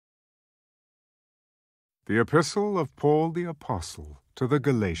The Epistle of Paul the Apostle to the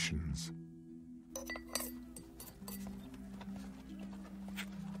Galatians.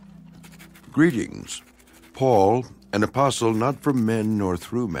 Greetings. Paul, an apostle not from men nor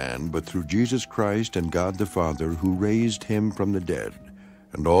through man, but through Jesus Christ and God the Father, who raised him from the dead,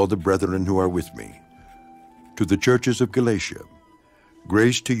 and all the brethren who are with me. To the churches of Galatia,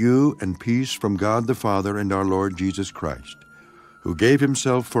 grace to you and peace from God the Father and our Lord Jesus Christ, who gave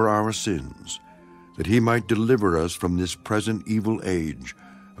himself for our sins, that he might deliver us from this present evil age,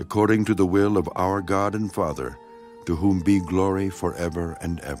 according to the will of our God and Father, to whom be glory forever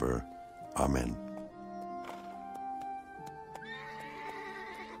and ever. Amen.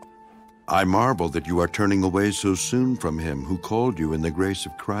 I marvel that you are turning away so soon from him who called you in the grace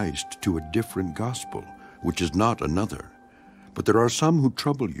of Christ to a different gospel, which is not another. But there are some who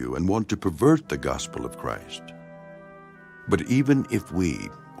trouble you and want to pervert the gospel of Christ. But even if we,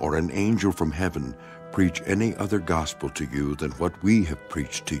 or an angel from heaven, preach any other gospel to you than what we have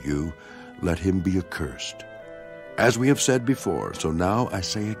preached to you, let him be accursed. As we have said before, so now I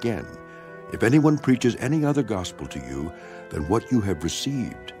say again, if anyone preaches any other gospel to you than what you have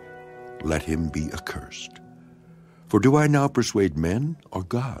received, let him be accursed. For do I now persuade men or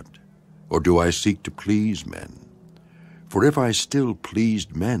God? Or do I seek to please men? For if I still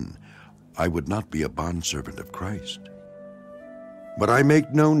pleased men, I would not be a bondservant of Christ. But I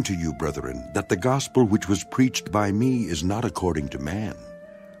make known to you, brethren, that the gospel which was preached by me is not according to man.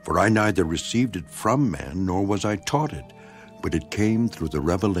 For I neither received it from man, nor was I taught it, but it came through the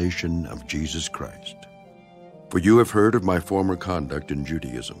revelation of Jesus Christ. For you have heard of my former conduct in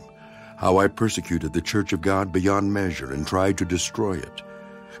Judaism, how I persecuted the church of God beyond measure and tried to destroy it.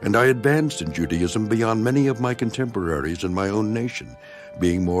 And I advanced in Judaism beyond many of my contemporaries in my own nation,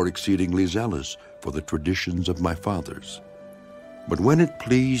 being more exceedingly zealous for the traditions of my fathers. But when it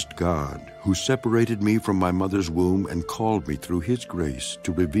pleased God, who separated me from my mother's womb and called me through his grace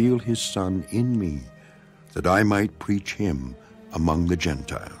to reveal his Son in me, that I might preach him among the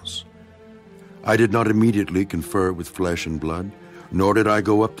Gentiles. I did not immediately confer with flesh and blood, nor did I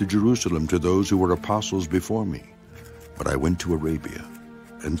go up to Jerusalem to those who were apostles before me, but I went to Arabia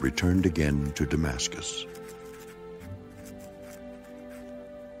and returned again to Damascus.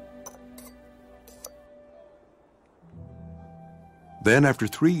 Then after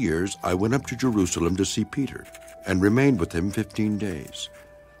 3 years I went up to Jerusalem to see Peter, and remained with him 15 days.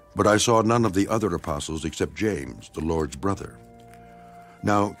 But I saw none of the other apostles except James, the Lord's brother.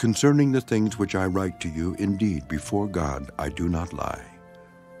 Now concerning the things which I write to you, indeed before God I do not lie.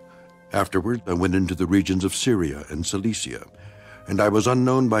 Afterward I went into the regions of Syria and Cilicia, and I was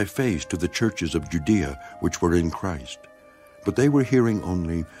unknown by face to the churches of Judea which were in Christ. But they were hearing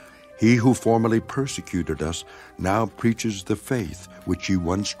only, "He who formerly persecuted us now preaches the faith which you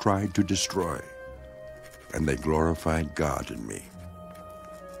once tried to destroy." And they glorified God in me.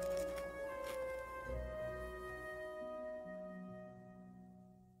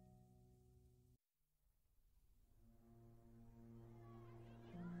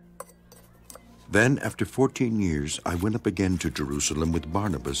 Then, after 14 years, I went up again to Jerusalem with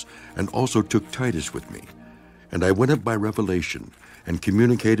Barnabas, and also took Titus with me. And I went up by revelation, and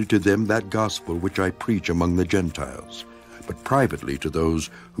communicated to them that gospel which I preach among the Gentiles, but privately to those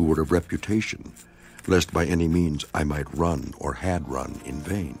who were of reputation, lest by any means I might run or had run in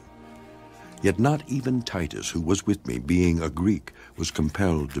vain. Yet not even Titus, who was with me, being a Greek, was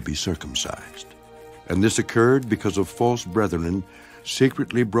compelled to be circumcised. And this occurred because of false brethren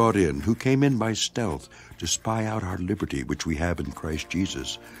secretly brought in, who came in by stealth to spy out our liberty which we have in Christ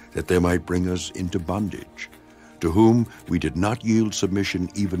Jesus, that they might bring us into bondage, to whom we did not yield submission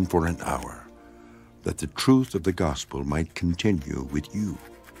even for an hour, that the truth of the gospel might continue with you.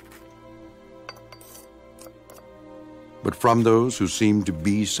 But from those who seemed to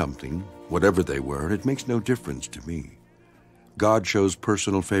be something, whatever they were, it makes no difference to me. God shows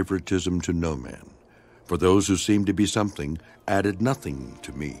personal favoritism to no man. For those who seemed to be something added nothing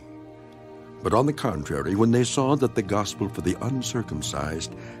to me. But on the contrary, when they saw that the gospel for the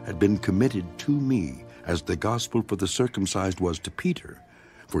uncircumcised had been committed to me, as the gospel for the circumcised was to Peter,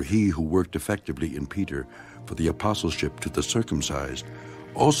 for he who worked effectively in Peter for the apostleship to the circumcised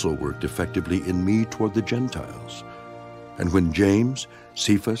also worked effectively in me toward the Gentiles. And when James,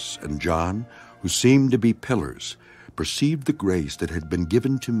 Cephas, and John, who seemed to be pillars, perceived the grace that had been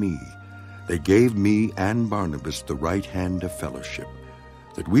given to me, they gave me and Barnabas the right hand of fellowship,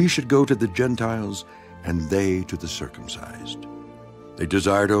 that we should go to the Gentiles and they to the circumcised. They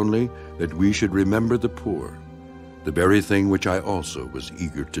desired only that we should remember the poor, the very thing which I also was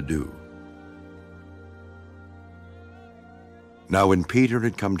eager to do. Now when Peter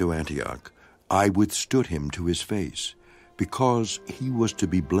had come to Antioch, I withstood him to his face, because he was to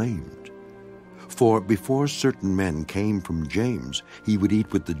be blamed. For before certain men came from James, he would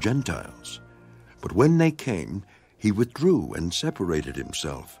eat with the Gentiles. But when they came, he withdrew and separated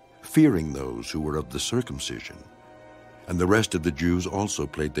himself, fearing those who were of the circumcision. And the rest of the Jews also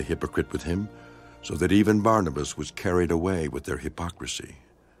played the hypocrite with him, so that even Barnabas was carried away with their hypocrisy.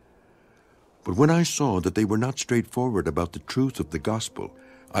 But when I saw that they were not straightforward about the truth of the gospel,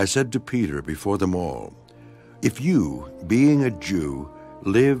 I said to Peter before them all, "If you, being a Jew,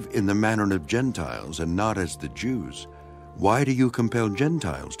 live in the manner of Gentiles and not as the Jews, why do you compel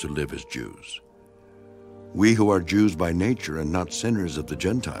Gentiles to live as Jews? We who are Jews by nature and not sinners of the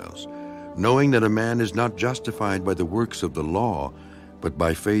Gentiles, knowing that a man is not justified by the works of the law, but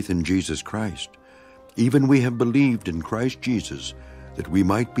by faith in Jesus Christ, even we have believed in Christ Jesus, that we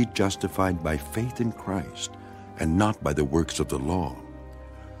might be justified by faith in Christ, and not by the works of the law.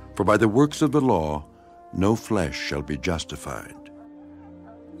 For by the works of the law no flesh shall be justified.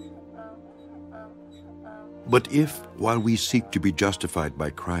 But if, while we seek to be justified by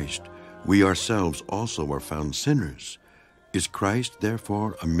Christ, we ourselves also are found sinners, is Christ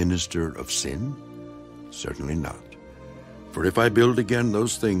therefore a minister of sin? Certainly not. For if I build again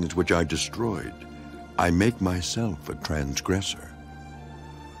those things which I destroyed, I make myself a transgressor.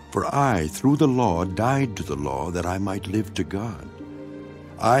 For I, through the law, died to the law that I might live to God.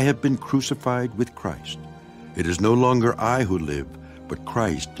 I have been crucified with Christ. It is no longer I who live, but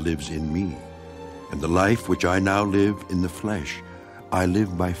Christ lives in me. And the life which I now live in the flesh, I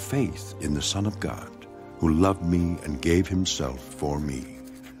live by faith in the Son of God, who loved me and gave himself for me.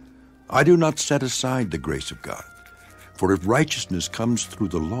 I do not set aside the grace of God, for if righteousness comes through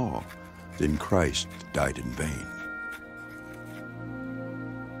the law, then Christ died in vain.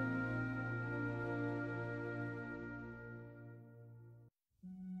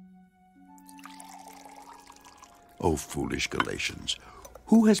 O foolish Galatians,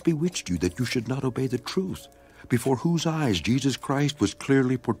 who has bewitched you that you should not obey the truth, before whose eyes Jesus Christ was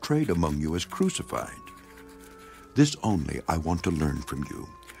clearly portrayed among you as crucified? This only I want to learn from you.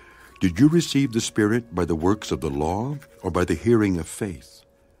 Did you receive the Spirit by the works of the law, or by the hearing of faith?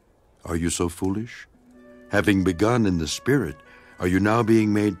 Are you so foolish? Having begun in the Spirit, are you now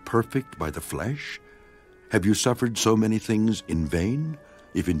being made perfect by the flesh? Have you suffered so many things in vain,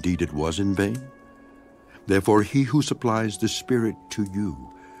 if indeed it was in vain? Therefore he who supplies the Spirit to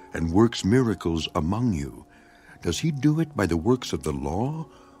you and works miracles among you, does he do it by the works of the law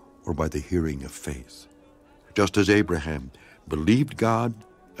or by the hearing of faith? Just as Abraham believed God,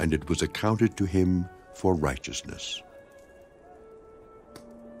 and it was accounted to him for righteousness.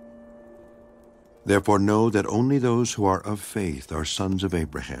 Therefore know that only those who are of faith are sons of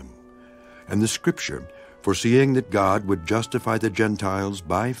Abraham. And the Scripture, foreseeing that God would justify the Gentiles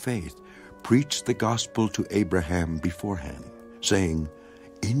by faith, preached the gospel to Abraham beforehand, saying,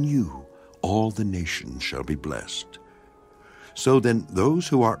 "In you all the nations shall be blessed." So then those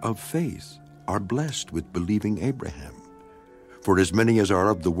who are of faith are blessed with believing Abraham. For as many as are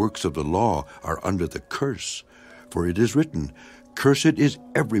of the works of the law are under the curse. For it is written, "Cursed is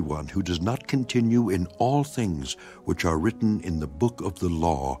everyone who does not continue in all things which are written in the book of the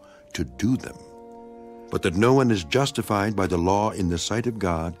law to do them." But that no one is justified by the law in the sight of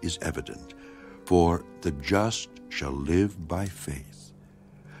God is evident, for the just shall live by faith.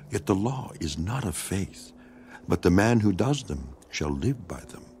 Yet the law is not of faith, but the man who does them shall live by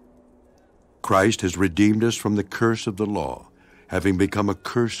them. Christ has redeemed us from the curse of the law, having become a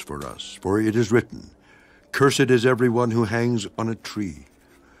curse for us. For it is written, "Cursed is everyone who hangs on a tree,"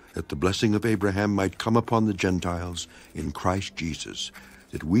 that the blessing of Abraham might come upon the Gentiles in Christ Jesus,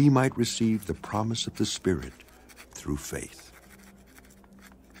 that we might receive the promise of the Spirit through faith.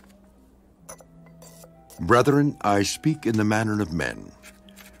 Brethren, I speak in the manner of men.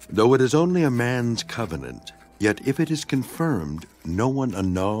 Though it is only a man's covenant, yet if it is confirmed, no one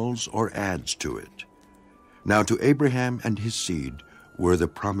annuls or adds to it. Now to Abraham and his seed were the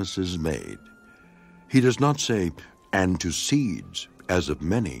promises made. He does not say, "and to seeds," as of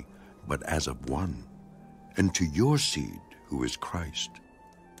many, but as of one, "and to your seed, who is Christ."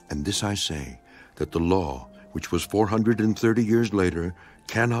 And this I say, that the law, which was 430 years later,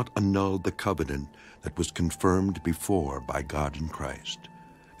 cannot annul the covenant that was confirmed before by God in Christ,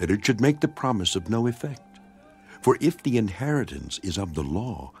 that it should make the promise of no effect. For if the inheritance is of the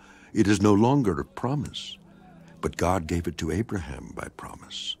law, it is no longer a promise, but God gave it to Abraham by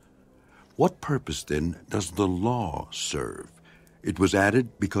promise. What purpose, then, does the law serve? It was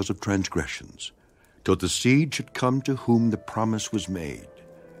added because of transgressions, till the seed should come to whom the promise was made.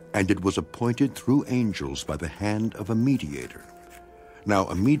 And it was appointed through angels by the hand of a mediator. Now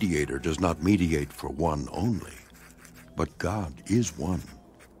a mediator does not mediate for one only, but God is one.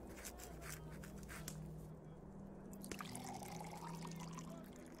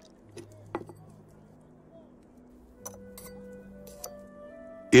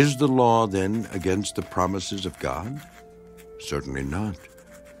 Is the law then against the promises of God? Certainly not.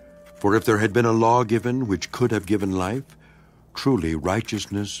 For if there had been a law given which could have given life, truly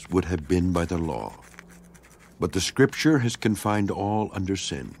righteousness would have been by the law. But the Scripture has confined all under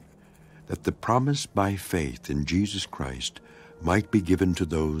sin, that the promise by faith in Jesus Christ might be given to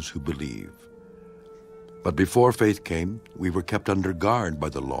those who believe. But before faith came, we were kept under guard by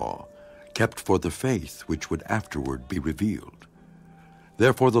the law, kept for the faith which would afterward be revealed.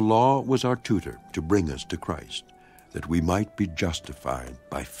 Therefore the law was our tutor to bring us to Christ, that we might be justified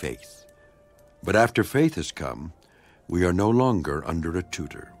by faith. But after faith has come, we are no longer under a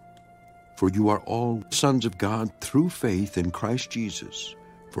tutor. For you are all sons of God through faith in Christ Jesus.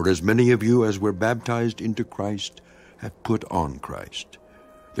 For as many of you as were baptized into Christ have put on Christ.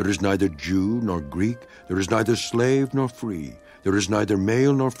 There is neither Jew nor Greek, there is neither slave nor free, there is neither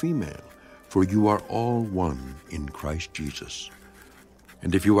male nor female, for you are all one in Christ Jesus.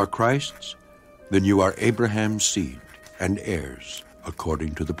 And if you are Christ's, then you are Abraham's seed and heirs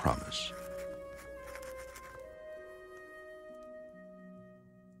according to the promise.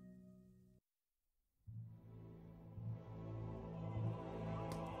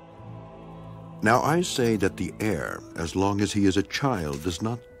 Now I say that the heir, as long as he is a child, does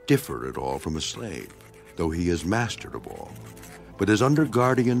not differ at all from a slave, though he is master of all, but is under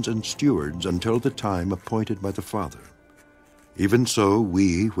guardians and stewards until the time appointed by the Father. Even so,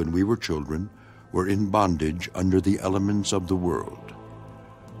 we, when we were children, were in bondage under the elements of the world.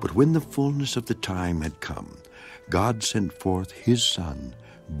 But when the fullness of the time had come, God sent forth his Son,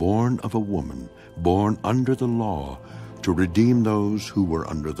 born of a woman, born under the law, to redeem those who were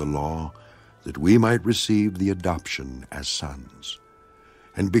under the law, that we might receive the adoption as sons.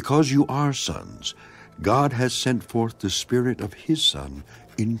 And because you are sons, God has sent forth the Spirit of his Son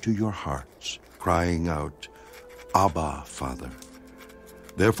into your hearts, crying out, Abba, Father.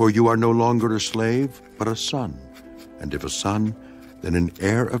 Therefore you are no longer a slave, but a son, and if a son, then an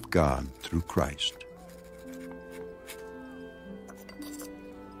heir of God through Christ.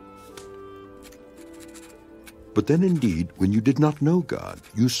 But then indeed, when you did not know God,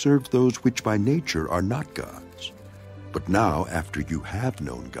 you served those which by nature are not God's. But now, after you have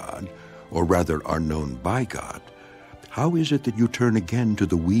known God, or rather are known by God, how is it that you turn again to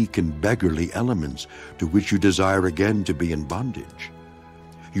the weak and beggarly elements to which you desire again to be in bondage?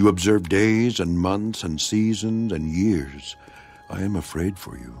 You observe days and months and seasons and years. I am afraid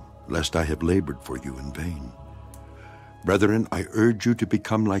for you, lest I have labored for you in vain. Brethren, I urge you to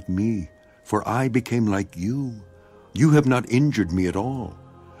become like me, for I became like you. You have not injured me at all.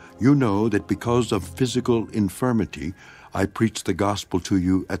 You know that because of physical infirmity, I preached the gospel to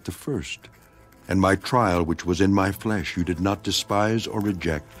you at the first. And my trial, which was in my flesh, you did not despise or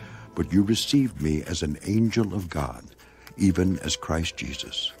reject, but you received me as an angel of God, even as Christ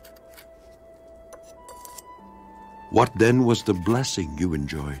Jesus. What then was the blessing you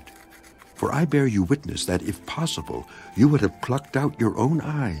enjoyed? For I bear you witness that, if possible, you would have plucked out your own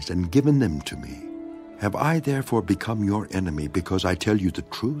eyes and given them to me. Have I therefore become your enemy because I tell you the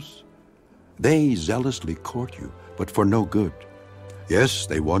truth? They zealously court you, but for no good. Yes,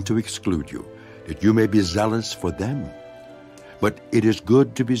 they want to exclude you, that you may be zealous for them. But it is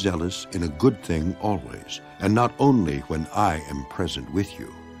good to be zealous in a good thing always, and not only when I am present with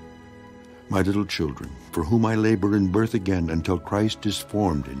you. My little children, for whom I labor in birth again until Christ is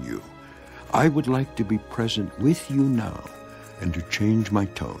formed in you, I would like to be present with you now and to change my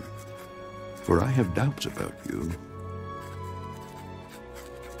tone, for I have doubts about you.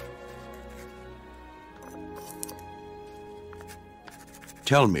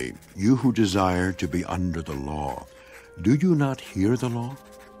 Tell me, you who desire to be under the law, do you not hear the law?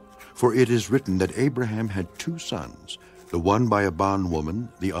 For it is written that Abraham had 2 sons, the one by a bondwoman,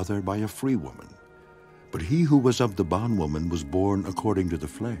 the other by a free woman. But he who was of the bondwoman was born according to the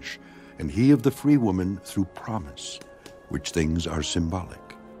flesh, and he of the free woman through promise, which things are symbolic.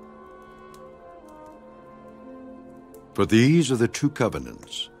 For these are the 2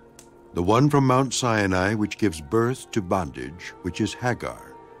 covenants, the one from Mount Sinai, which gives birth to bondage, which is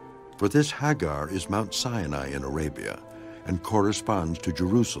Hagar. For this Hagar is Mount Sinai in Arabia, and corresponds to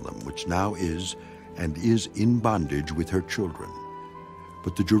Jerusalem, which now is and is in bondage with her children.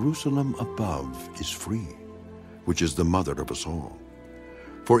 But the Jerusalem above is free, which is the mother of us all.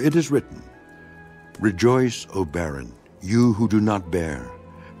 For it is written, Rejoice, O barren, you who do not bear.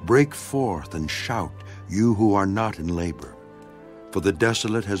 Break forth and shout, you who are not in labor. For the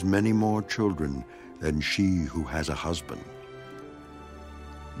desolate has many more children than she who has a husband.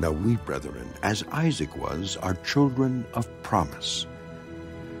 Now we, brethren, as Isaac was, are children of promise.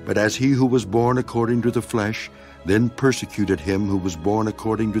 But as he who was born according to the flesh then persecuted him who was born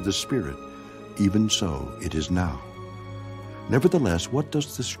according to the Spirit, even so it is now. Nevertheless, what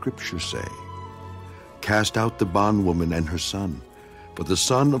does the Scripture say? Cast out the bondwoman and her son, for the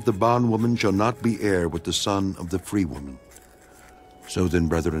son of the bondwoman shall not be heir with the son of the free woman. So then,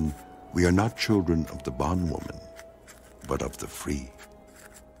 brethren, we are not children of the bondwoman, but of the free.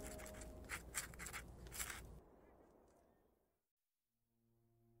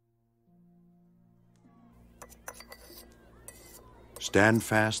 Stand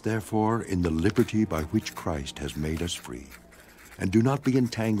fast, therefore, in the liberty by which Christ has made us free, and do not be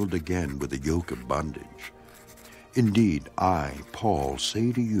entangled again with the yoke of bondage. Indeed, I, Paul,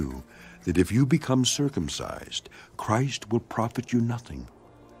 say to you that if you become circumcised, Christ will profit you nothing.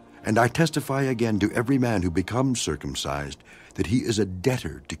 And I testify again to every man who becomes circumcised that he is a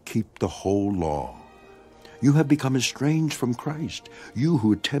debtor to keep the whole law. You have become estranged from Christ. You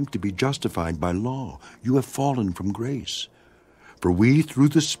who attempt to be justified by law, you have fallen from grace. For we, through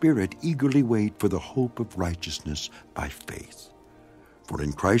the Spirit, eagerly wait for the hope of righteousness by faith. For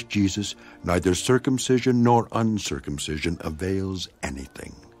in Christ Jesus neither circumcision nor uncircumcision avails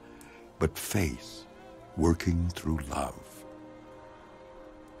anything, but faith working through love.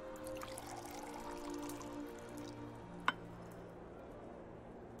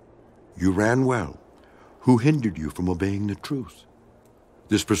 You ran well. Who hindered you from obeying the truth?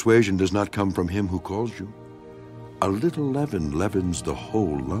 This persuasion does not come from him who calls you. A little leaven leavens the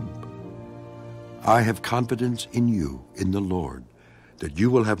whole lump. I have confidence in you, in the Lord, that you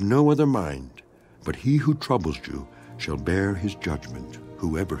will have no other mind, but he who troubles you shall bear his judgment,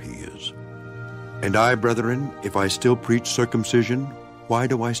 whoever he is. And I, brethren, if I still preach circumcision, why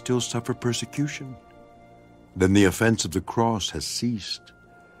do I still suffer persecution? Then the offense of the cross has ceased.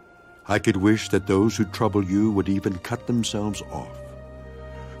 I could wish that those who trouble you would even cut themselves off.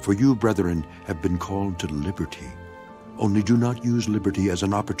 For you, brethren, have been called to liberty. Only do not use liberty as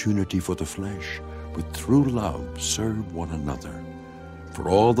an opportunity for the flesh, but through love serve one another. For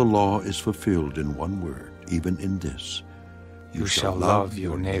all the law is fulfilled in one word, even in this: you shall love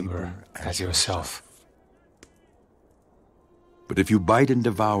your neighbor as yourself. But if you bite and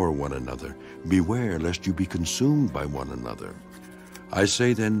devour one another, beware lest you be consumed by one another. I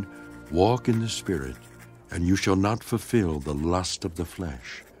say then, walk in the Spirit, and you shall not fulfill the lust of the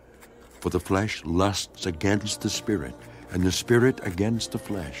flesh. For the flesh lusts against the Spirit, and the Spirit against the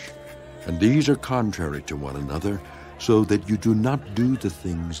flesh. And these are contrary to one another, so that you do not do the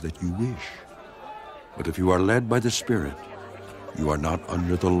things that you wish. But if you are led by the Spirit, you are not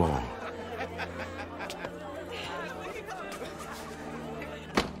under the law.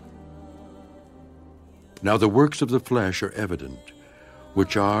 Now the works of the flesh are evident,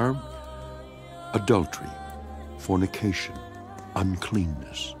 which are adultery, fornication,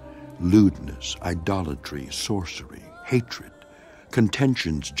 uncleanness, lewdness, idolatry, sorcery, hatred,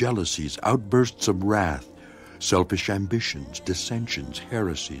 contentions, jealousies, outbursts of wrath, selfish ambitions, dissensions,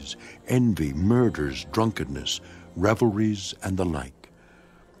 heresies, envy, murders, drunkenness, revelries, and the like,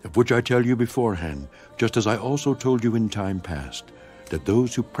 of which I tell you beforehand, just as I also told you in time past, that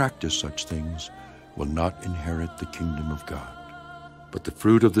those who practice such things will not inherit the kingdom of God. But the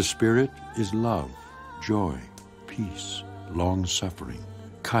fruit of the Spirit is love, joy, peace, long-suffering,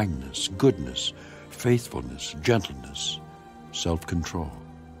 kindness, goodness, faithfulness, gentleness, self-control.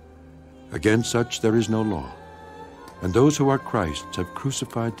 Against such there is no law. And those who are Christ's have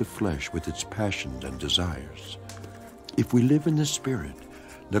crucified the flesh with its passions and desires. If we live in the Spirit,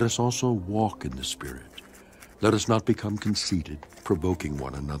 let us also walk in the Spirit. Let us not become conceited, provoking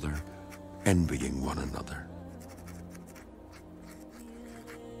one another, envying one another.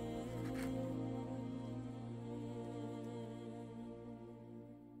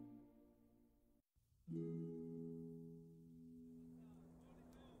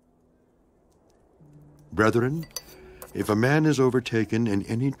 Brethren, if a man is overtaken in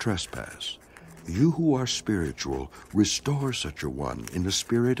any trespass, you who are spiritual, restore such a one in a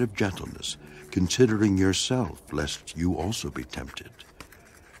spirit of gentleness, considering yourself, lest you also be tempted.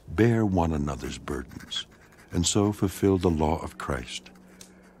 Bear one another's burdens, and so fulfill the law of Christ.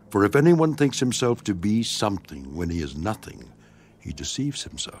 For if anyone thinks himself to be something when he is nothing, he deceives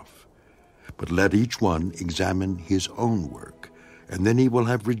himself. But let each one examine his own work, and then he will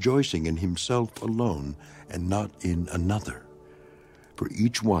have rejoicing in himself alone and not in another. For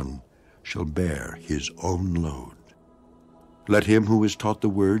each one shall bear his own load. Let him who is taught the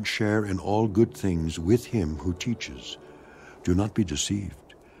word share in all good things with him who teaches. Do not be deceived.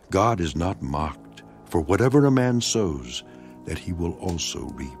 God is not mocked, for whatever a man sows, that he will also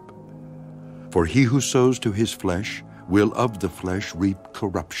reap. For he who sows to his flesh will of the flesh reap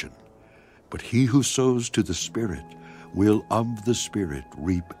corruption, but he who sows to the Spirit will of the Spirit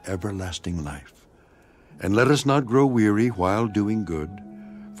reap everlasting life. And let us not grow weary while doing good,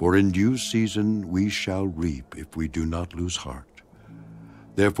 for in due season we shall reap if we do not lose heart.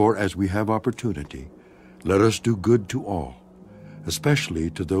 Therefore, as we have opportunity, let us do good to all, especially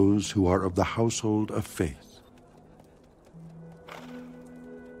to those who are of the household of faith.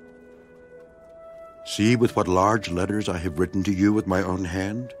 See with what large letters I have written to you with my own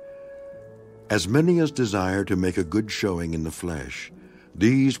hand. As many as desire to make a good showing in the flesh,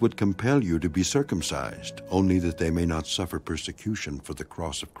 these would compel you to be circumcised, only that they may not suffer persecution for the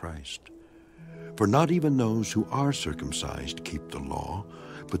cross of Christ. For not even those who are circumcised keep the law,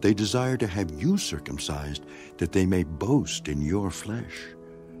 but they desire to have you circumcised, that they may boast in your flesh.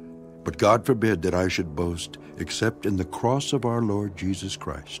 But God forbid that I should boast, except in the cross of our Lord Jesus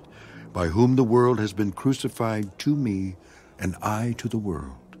Christ, by whom the world has been crucified to me, and I to the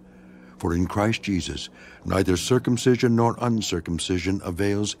world. For in Christ Jesus neither circumcision nor uncircumcision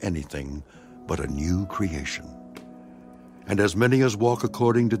avails anything, but a new creation. And as many as walk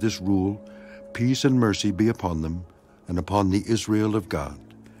according to this rule, peace and mercy be upon them, and upon the Israel of God.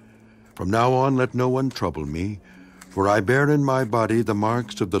 From now on let no one trouble me, for I bear in my body the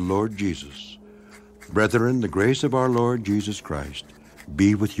marks of the Lord Jesus. Brethren, the grace of our Lord Jesus Christ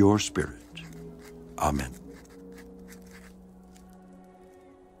be with your spirit. Amen.